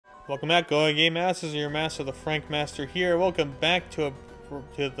Welcome back, Going Game Masters, your master, the Frank Master here. Welcome back to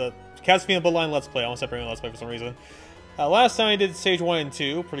the Castlevania Bloodlines Let's Play. I almost said bring Let's Play for some reason. Last time I did stage 1 and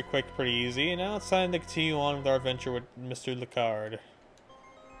 2, pretty quick, pretty easy. And now it's time to continue on with our adventure with Mr. Licard.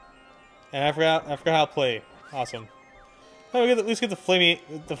 And I forgot how to play. Awesome. Oh, we at least get the flaming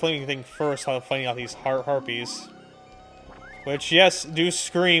thing first, how fighting out these harpies. Which, yes, do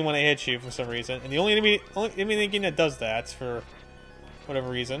scream when they hit you for some reason. And the only enemy in the game that does that, for whatever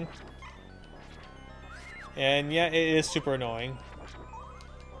reason. And yeah, it is super annoying.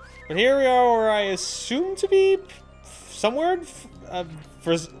 But here we are where I assume to be somewhere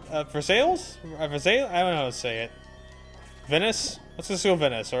for sales? For sale? I don't know how to say it. Venice? Let's just go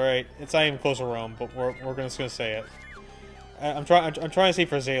Venice, alright. It's not even close to Rome, but we're just gonna say it. I'm trying to say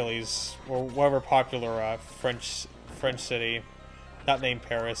Versailles, or whatever popular French city, not named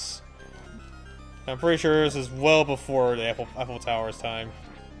Paris. I'm pretty sure this is well before the Eiffel Tower's time.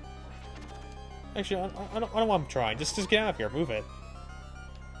 Actually, I don't want to try. Just get out of here. Move it.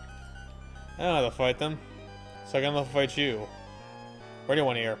 I don't know how to fight them, so I gotta fight you. Where do you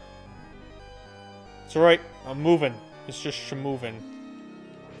want here? It's alright. I'm moving. It's just moving.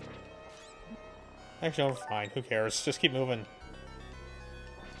 Actually, I'm fine. Who cares? Just keep moving.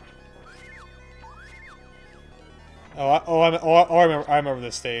 I remember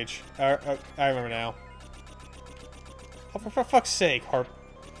this stage. I remember now. Oh, for fuck's sake, Harp.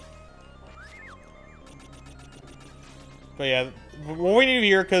 But yeah, what we need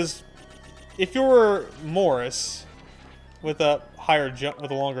here, because if you were Morris with a higher jump,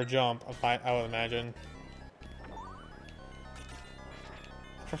 with a longer jump, I would imagine.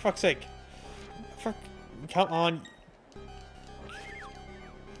 For fuck's sake. Come on.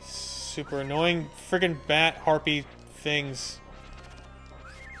 Super annoying friggin' bat harpy things.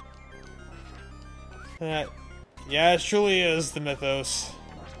 Yeah, it truly is the mythos.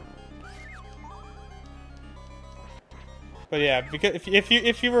 But yeah, because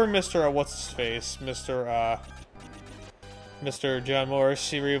if you were Mr. What's his face, Mr. John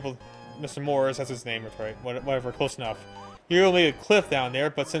Morris, you were able, Mr. Morris, that's his name, that's right. Whatever, close enough. You're able to make a cliff down there,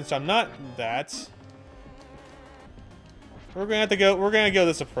 but since I'm not that, we're gonna go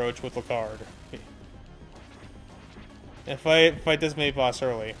this approach with Licard. And fight this mini boss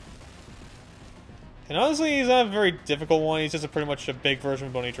early. And honestly, he's not a very difficult one. He's just pretty much a big version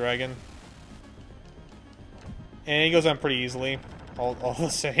of Bony Dragon. And he goes on pretty easily, all the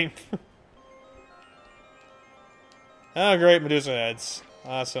same. Oh, great, Medusa heads.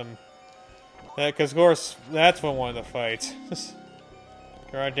 Awesome. Because, of course, that's what I wanted to fight.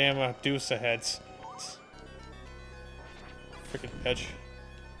 Goddamn Medusa heads. Freaking bitch.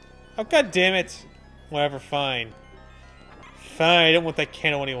 Oh, god damn it. Whatever, fine. Fine, I don't want that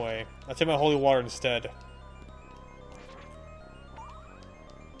candle anyway. I'll take my holy water instead.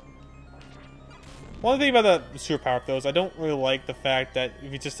 One thing about the super power-up, though, is I don't really like the fact that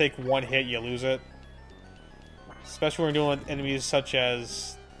if you just take one hit, you lose it. Especially when you're dealing with enemies such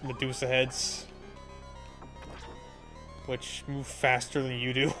as Medusa heads, which move faster than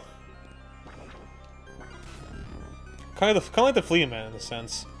you do. Kind of like the Flea Man in a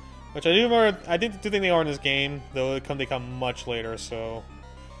sense, which I do remember. I do think they are in this game, though they come much later. So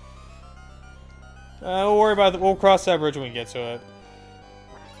we'll worry about we'll cross that bridge when we get to it.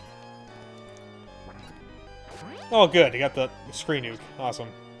 Oh, good. I got the screen nuke. Awesome.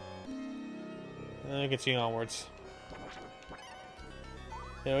 And we continue onwards.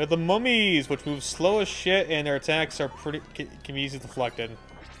 Yeah, we have the mummies, which move slow as shit, and their attacks are can be easily deflected.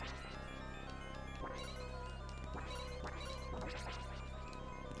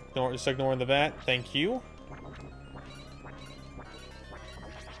 Just ignoring the bat. Thank you.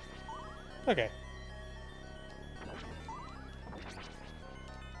 Okay.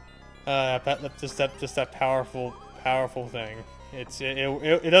 Just that powerful thing. It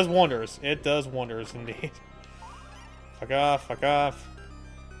does wonders. It does wonders indeed. Fuck off. Fuck off.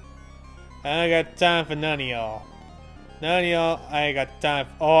 I ain't got time for none of y'all. None of y'all. I ain't got time.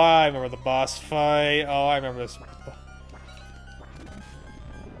 Oh, I remember the boss fight. Oh, I remember this.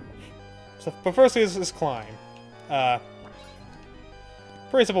 So, but first is this climb.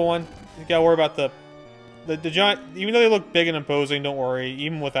 Pretty simple one. You gotta worry about the giant. Even though they look big and imposing, don't worry.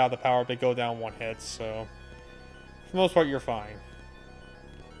 Even without the power, they go down one hit. So, for the most part, you're fine.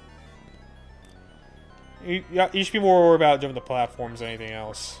 You should be more worried about jumping the platforms than anything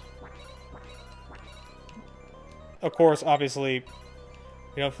else. Of course, obviously, you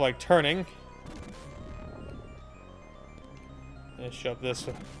don't feel like turning. And shove this.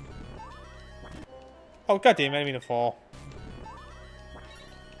 Oh, goddamn, I didn't mean to fall.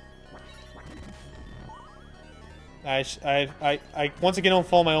 I once again don't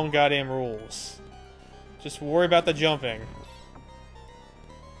follow my own goddamn rules. Just worry about the jumping.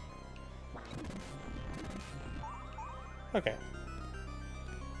 Okay.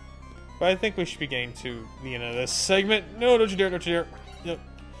 But I think we should be getting to the end of this segment. No, don't you dare, don't you dare. Yep.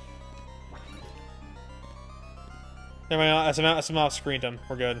 Never mind, I somehow screened him.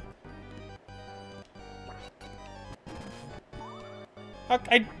 We're good.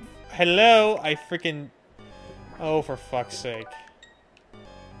 Hello? I freaking... Oh, for fuck's sake.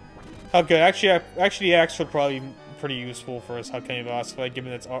 Okay, actually, the axe would probably be pretty useful for us Hakame boss, like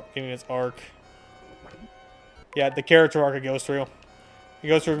giving its arc. Yeah, the character arc it goes through. It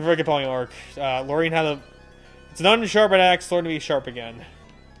goes through a very compelling arc. Learning how to... It's an unsharpened axe, learn to be sharp again.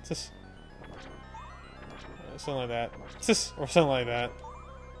 It's just... something like that. It's just... Or something like that.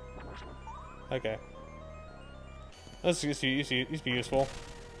 Okay. This used to be useful.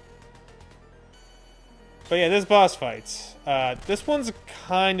 But yeah, this boss fight. This one's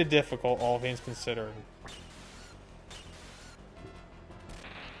kind of difficult, all things considered.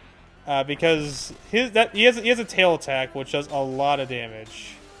 Because he has a tail attack which does a lot of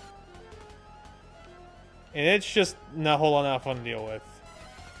damage, and it's just not a whole lot of fun to deal with.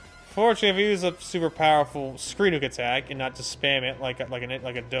 Fortunately, if you use a super powerful screen hook attack and not just spam it like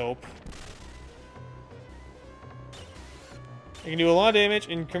a dope, you can do a lot of damage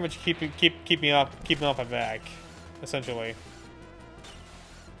and pretty much keep me off my back, essentially.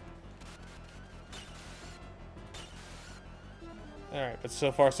 Alright, but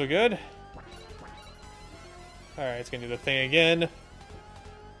so far so good. Alright, it's gonna do the thing again.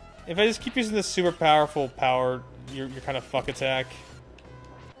 If I just keep using this super powerful power, your kind of fuck attack.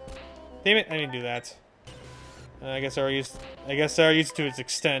 Damn it, I didn't do that. I guess I used it to its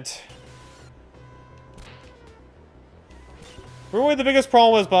extent. Really, the biggest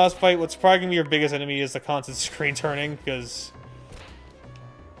problem with this boss fight, what's probably gonna be your biggest enemy, is the constant screen turning, because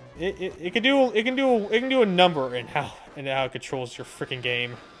it can do a number in how it controls your freaking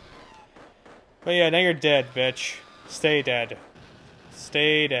game. But yeah, now you're dead, bitch. Stay dead.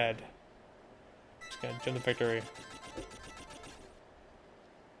 Stay dead. Just gonna jump to victory.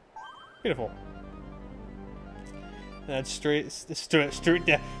 Beautiful. That's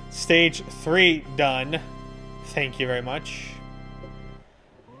stage 3 done. Thank you very much.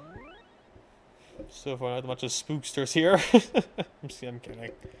 So far, not much of spooksters here. I'm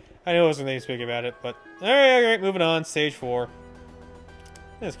kidding. I know I wasn't anything big about it, but alright, moving on. Stage 4.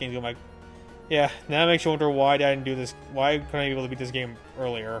 This game's going yeah, now it makes you wonder why I didn't do this. Why couldn't I be able to beat this game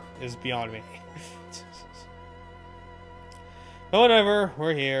earlier? Is beyond me. But whatever,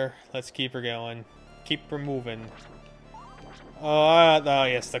 we're here. Let's keep her going. Keep her moving. Oh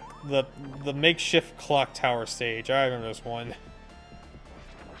yes, the makeshift clock tower stage. I remember this one.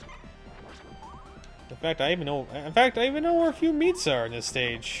 In fact, I even know where a few meats are in this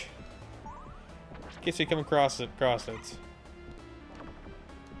stage. In case we come across it.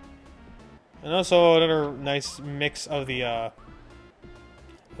 And also another nice mix of the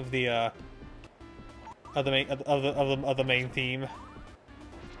main theme.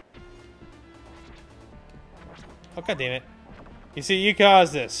 Oh, god damn it. You see, you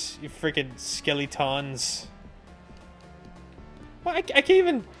caused this, you freaking skeletons. Well, I can't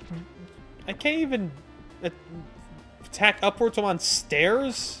even attack upwards while I'm on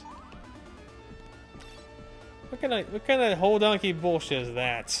stairs? What kind of whole donkey bullshit is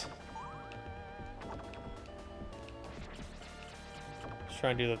that? Just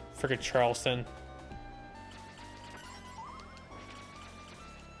trying to do the frickin' Charleston.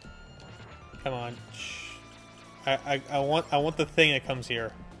 Come on. I want the thing that comes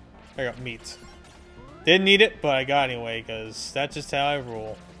here. I got meat. Didn't need it, but I got it anyway, because that's just how I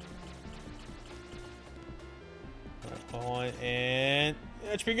roll. Hold on, and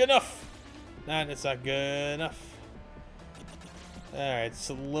that should be good enough. Nah, that's not good enough. Alright, it's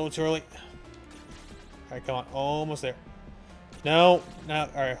a little too early. Alright, come on, almost there. No,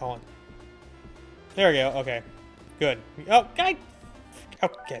 alright, hold on. There we go, okay. Good. Oh, guy!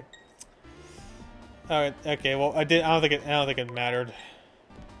 Okay. Alright, okay, well, I don't think it mattered.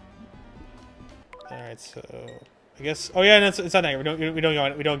 Alright, so I guess oh yeah, it's not there. We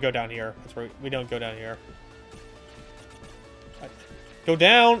don't go down here. That's right. We don't go down here. Go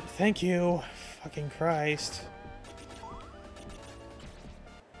down! Thank you! Fucking Christ.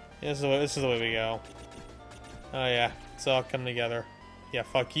 Yeah, this is the way we go. Oh yeah, it's all coming together. Yeah,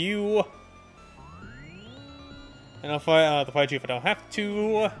 fuck you! And I'll have to fight you if I don't have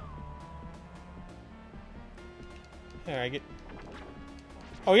to. Alright, get...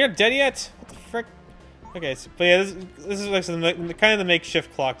 Oh, you're not dead yet? What the frick? Okay, so, but yeah, this is like kind of the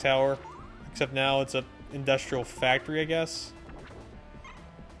makeshift clock tower. Except now it's a industrial factory, I guess.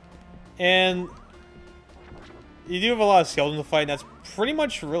 And you do have a lot of skeletons to fight, and that's pretty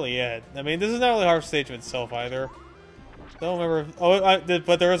much really it. I mean, this is not really a hard stage of itself either. Don't remember. Oh,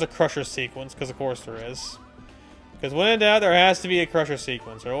 but there is a crusher sequence, because of course there is. Because when in doubt, there has to be a crusher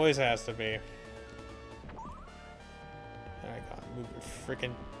sequence. There always has to be. Alright, God, move your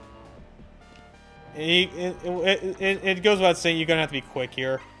freaking. It goes without saying, you're gonna have to be quick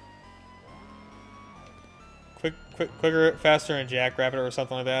here. Quicker, faster than Jackrabbit or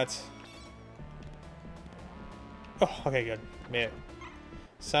something like that. Oh, okay, good. Made it.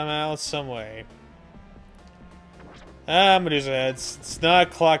 Somehow, some way. Ah, Medusa head. It's not a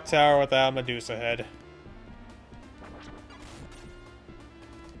clock tower without Medusa head.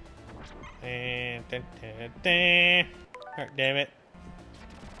 And alright, damn it.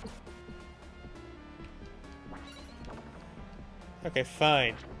 Okay,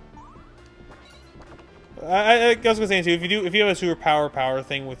 fine. I was gonna say too, if you have a super power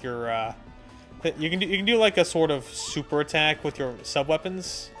thing with your you can do like a sort of super attack with your sub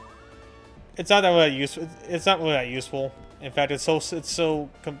weapons. It's not that really useful. It's not really that useful. In fact, it's so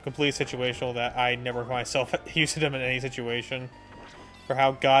completely situational that I never find myself using them in any situation for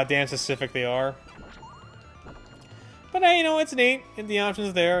how goddamn specific they are. But hey, you know, it's neat, and the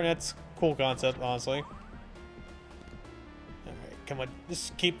options there, and that's a cool concept, honestly. Alright, come on,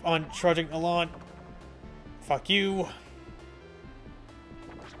 just keep on trudging along. Fuck you.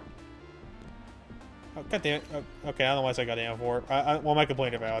 Oh, god damn it. Oh, okay, I don't know why I said goddamn for it. What am I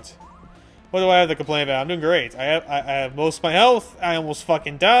complaining about? What do I have to complain about? I'm doing great. I have most of my health. I almost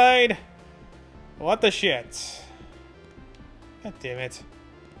fucking died. What the shit? God damn it.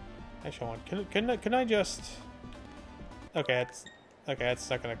 Actually, can I just... Okay, that's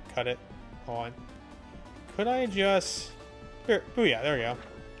not gonna cut it. Hold on. Could I just... Here, booyah, there we go.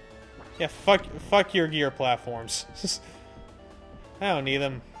 Yeah, fuck your gear platforms. I don't need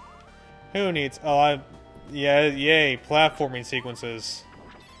them. Who needs... Oh, yeah, yay, platforming sequences.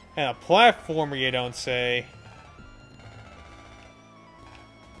 And a platformer, you don't say.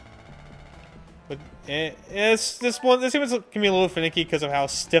 But this sequence can be a little finicky because of how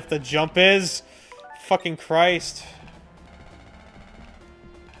stiff the jump is. Fucking Christ.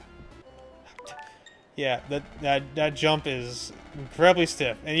 Yeah, that jump is incredibly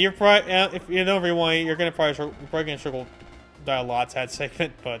stiff, and you're probably if you don't rewind, you're probably gonna struggle die a lot to that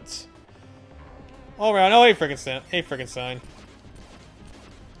segment, but all around. Oh, hey, Frankenstein.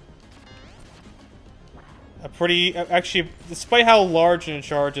 A pretty, actually, despite how large and in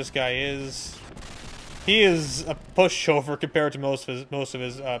charge this guy is, he is a pushover compared to most of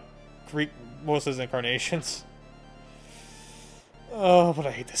his incarnations. Oh, but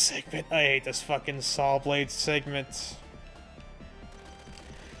I hate this segment. I hate this fucking Saw Blade segment.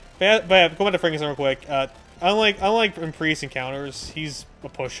 But going back to Frankenstein real quick, unlike in Priest encounters, he's a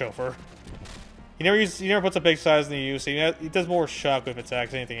pushover. He never puts a big size in the use. He does more shockwave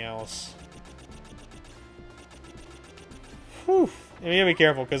attacks than anything else. Whew. And you gotta be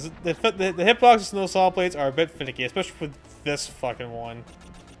careful, because the hitboxes in those Saw Blades are a bit finicky, especially with this fucking one.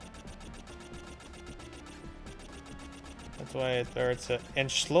 That's why it's better to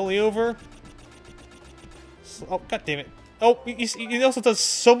inch slowly over. Oh, god damn it. Oh, he also does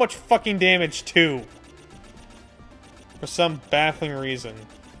so much fucking damage, too. For some baffling reason.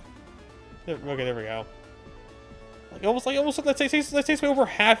 Okay, there we go. Almost let's take away over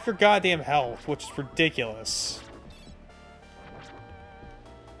half your goddamn health, which is ridiculous.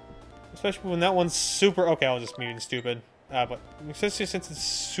 Especially when that one's super... Okay, I was just being stupid. But since it's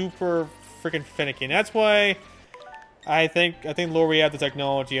super freaking finicky. And that's why I think Lord, we have the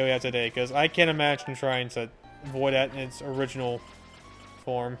technology we have today, because I can't imagine trying to avoid that in its original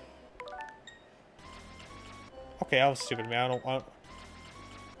form. Okay, I was stupid, man. I don't know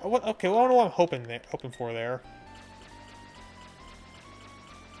what I'm hoping for there.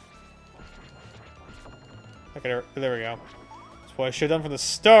 Okay, there we go. That's what I should have done from the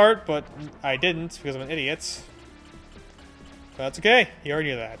start, but I didn't because I'm an idiot. But that's okay. You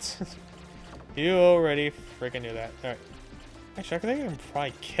already knew that. You already freaking knew that. Alright. Actually, I think I can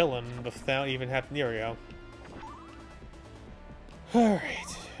probably kill him without even having... There we go.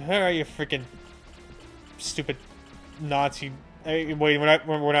 Alright. Alright, you freaking stupid Nazi... Wait, we're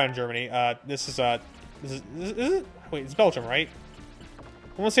not in Germany. This is it? Wait, it's Belgium, right?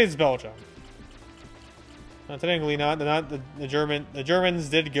 I want to say it's Belgium. No, technically not. The Germans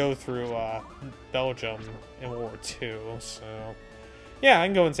did go through Belgium in World War II, so yeah, I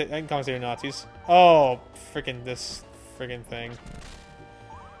can go and say the Nazis. Oh, freaking this freaking thing.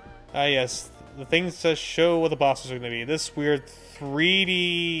 Ah, yes, the things that show what the bosses are going to be. This weird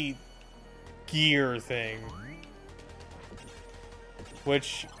 3D gear thing.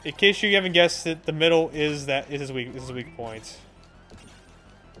 Which, in case you haven't guessed it, the middle is his weak point.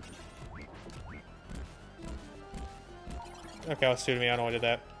 Okay, let's do it to me. I don't want to do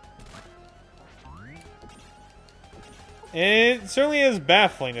that. And it certainly is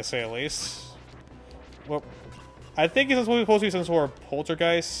baffling, to say the least. Well, I think it's supposed to be some sort of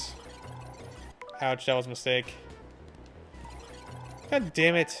poltergeist. Ouch, that was a mistake. God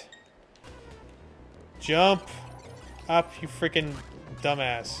damn it. Jump up, you freaking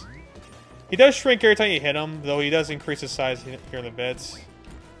dumbass. He does shrink every time you hit him, though he does increase his size here in the bits.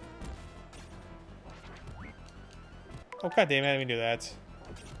 Oh, god damn it, I didn't even do that.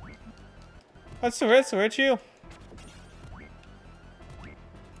 That's so hurt you.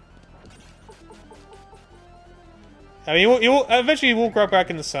 I mean, eventually he will grow back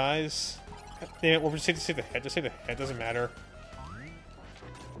into size. Damn it, we'll just save the head. Just save the head, doesn't matter.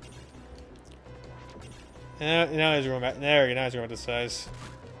 Now he's growing back. There we go, now he's growing back to size.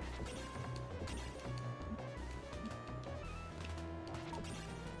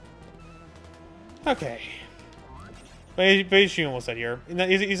 Okay. But he's almost dead here.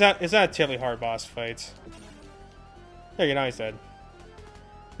 It's not a terribly hard boss fight. There you go, now he's dead.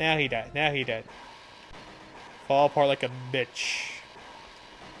 Now he died. Now he dead. Fall apart like a bitch.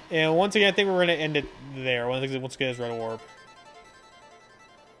 And once again, I think we're going to end it there. Once again, his red orb.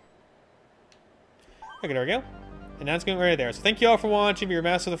 Okay, there we go. And that's going right there. So thank you all for watching. Be your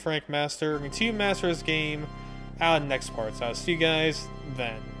Master of the Frank Master. We're going to master this game out in the next part. So I'll see you guys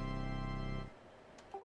then.